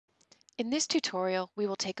In this tutorial, we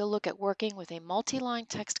will take a look at working with a multi-line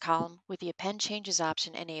text column with the Append Changes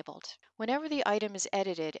option enabled. Whenever the item is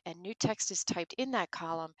edited and new text is typed in that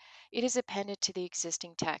column, it is appended to the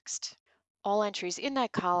existing text. All entries in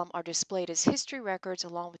that column are displayed as history records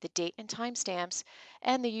along with the date and time stamps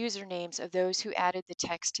and the usernames of those who added the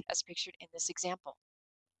text as pictured in this example.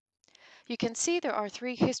 You can see there are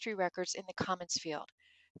three history records in the comments field.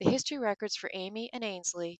 The history records for Amy and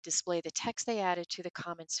Ainsley display the text they added to the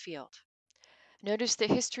comments field. Notice the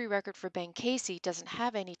history record for Ben Casey doesn't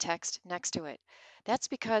have any text next to it. That's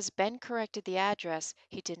because Ben corrected the address.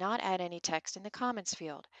 He did not add any text in the comments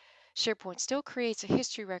field. SharePoint still creates a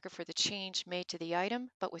history record for the change made to the item,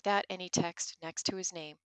 but without any text next to his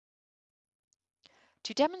name.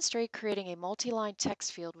 To demonstrate creating a multi-line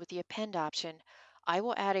text field with the Append option, I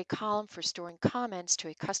will add a column for storing comments to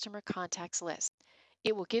a customer contacts list.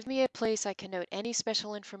 It will give me a place I can note any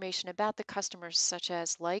special information about the customers, such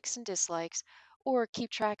as likes and dislikes, or keep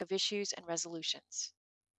track of issues and resolutions.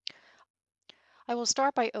 I will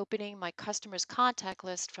start by opening my customer's contact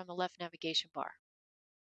list from the left navigation bar.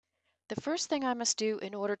 The first thing I must do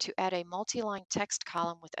in order to add a multi-line text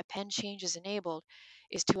column with append changes enabled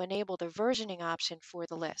is to enable the versioning option for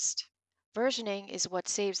the list. Versioning is what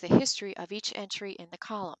saves the history of each entry in the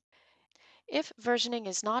column. If versioning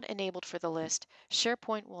is not enabled for the list,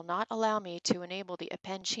 SharePoint will not allow me to enable the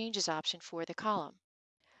Append Changes option for the column.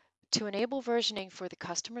 To enable versioning for the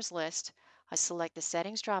customer's list, I select the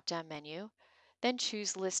Settings drop-down menu, then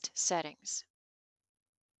choose List Settings.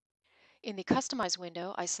 In the Customize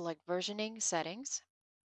window, I select Versioning Settings.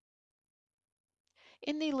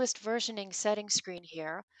 In the List Versioning Settings screen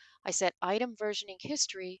here, I set Item Versioning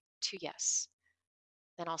History to Yes.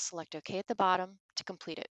 Then I'll select OK at the bottom to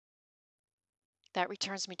complete it. That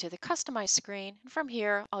returns me to the Customize screen, and from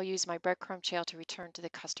here, I'll use my breadcrumb trail to return to the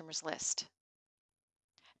customer's list.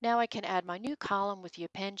 Now I can add my new column with the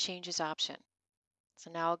Append Changes option.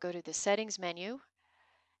 So now I'll go to the Settings menu,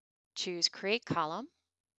 choose Create Column.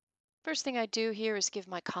 First thing I do here is give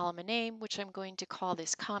my column a name, which I'm going to call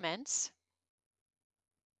this Comments.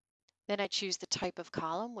 Then I choose the type of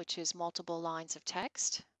column, which is multiple lines of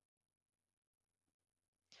text.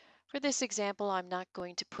 For this example, I'm not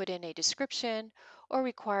going to put in a description or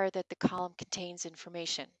require that the column contains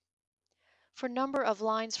information. For number of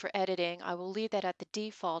lines for editing, I will leave that at the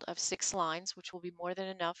default of 6 lines, which will be more than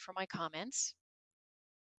enough for my comments.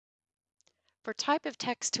 For type of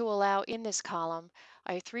text to allow in this column,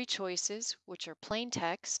 I have 3 choices, which are plain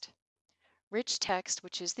text, rich text,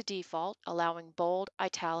 which is the default, allowing bold,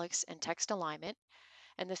 italics, and text alignment,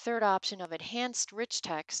 and the third option of enhanced rich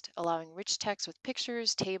text, allowing rich text with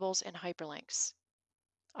pictures, tables, and hyperlinks.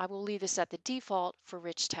 I will leave this at the default for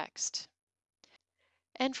rich text.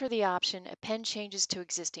 And for the option Append Changes to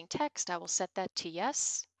Existing Text, I will set that to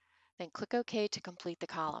Yes, then click OK to complete the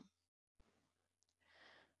column.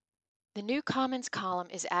 The new comments column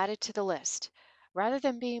is added to the list. Rather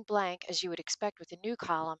than being blank as you would expect with a new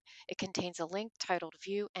column, it contains a link titled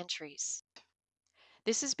View Entries.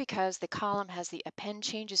 This is because the column has the Append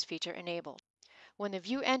Changes feature enabled. When the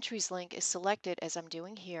View Entries link is selected, as I'm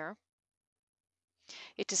doing here,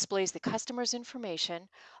 it displays the customer's information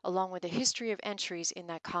along with a history of entries in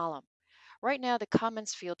that column. Right now, the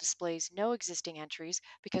comments field displays no existing entries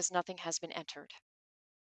because nothing has been entered.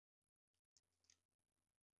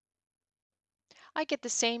 I get the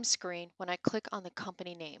same screen when I click on the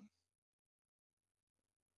company name.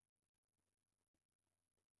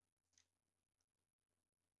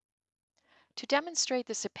 To demonstrate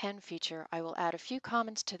this append feature, I will add a few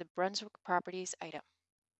comments to the Brunswick Properties item.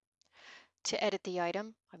 To edit the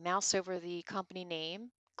item, I mouse over the company name,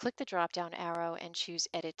 click the drop-down arrow, and choose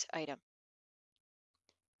Edit Item.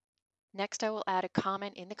 Next, I will add a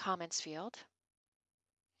comment in the comments field.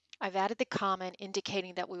 I've added the comment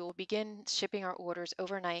indicating that we will begin shipping our orders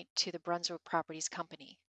overnight to the Brunswick Properties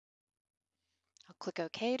Company. I'll click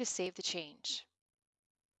OK to save the change.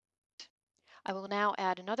 I will now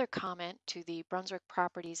add another comment to the Brunswick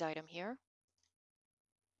Properties item here.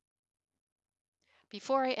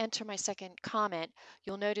 Before I enter my second comment,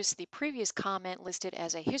 you'll notice the previous comment listed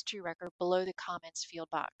as a history record below the comments field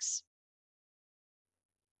box.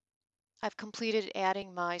 I've completed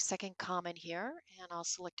adding my second comment here, and I'll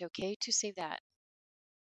select OK to save that.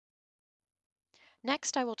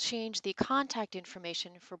 Next, I will change the contact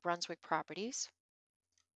information for Brunswick Properties.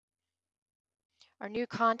 Our new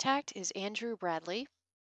contact is Andrew Bradley.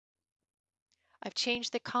 I've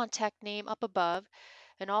changed the contact name up above,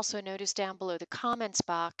 and also notice down below the comments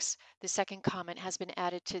box, the second comment has been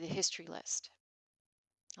added to the history list.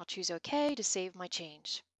 I'll choose OK to save my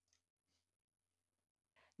change.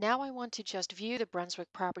 Now I want to just view the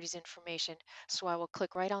Brunswick Properties information, so I will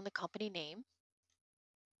click right on the company name.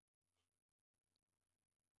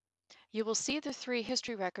 You will see the three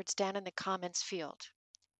history records down in the comments field.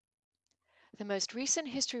 The most recent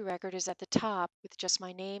history record is at the top with just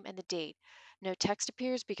my name and the date. No text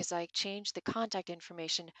appears because I changed the contact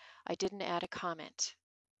information. I didn't add a comment.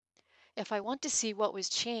 If I want to see what was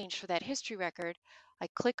changed for that history record, I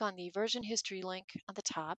click on the version history link on the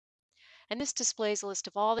top, and this displays a list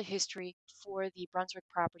of all the history for the Brunswick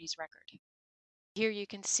Properties record. Here you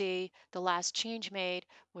can see the last change made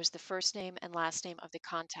was the first name and last name of the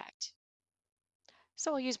contact.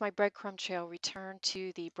 So I'll use my breadcrumb trail, return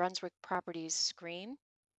to the Brunswick Properties screen,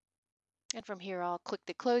 and from here I'll click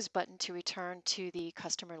the close button to return to the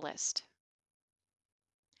customer list.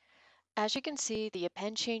 As you can see, the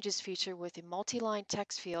Append Changes feature with the multi-line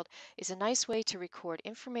text field is a nice way to record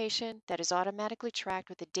information that is automatically tracked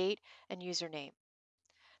with the date and username.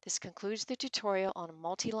 This concludes the tutorial on a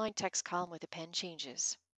multi-line text column with Append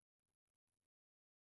Changes.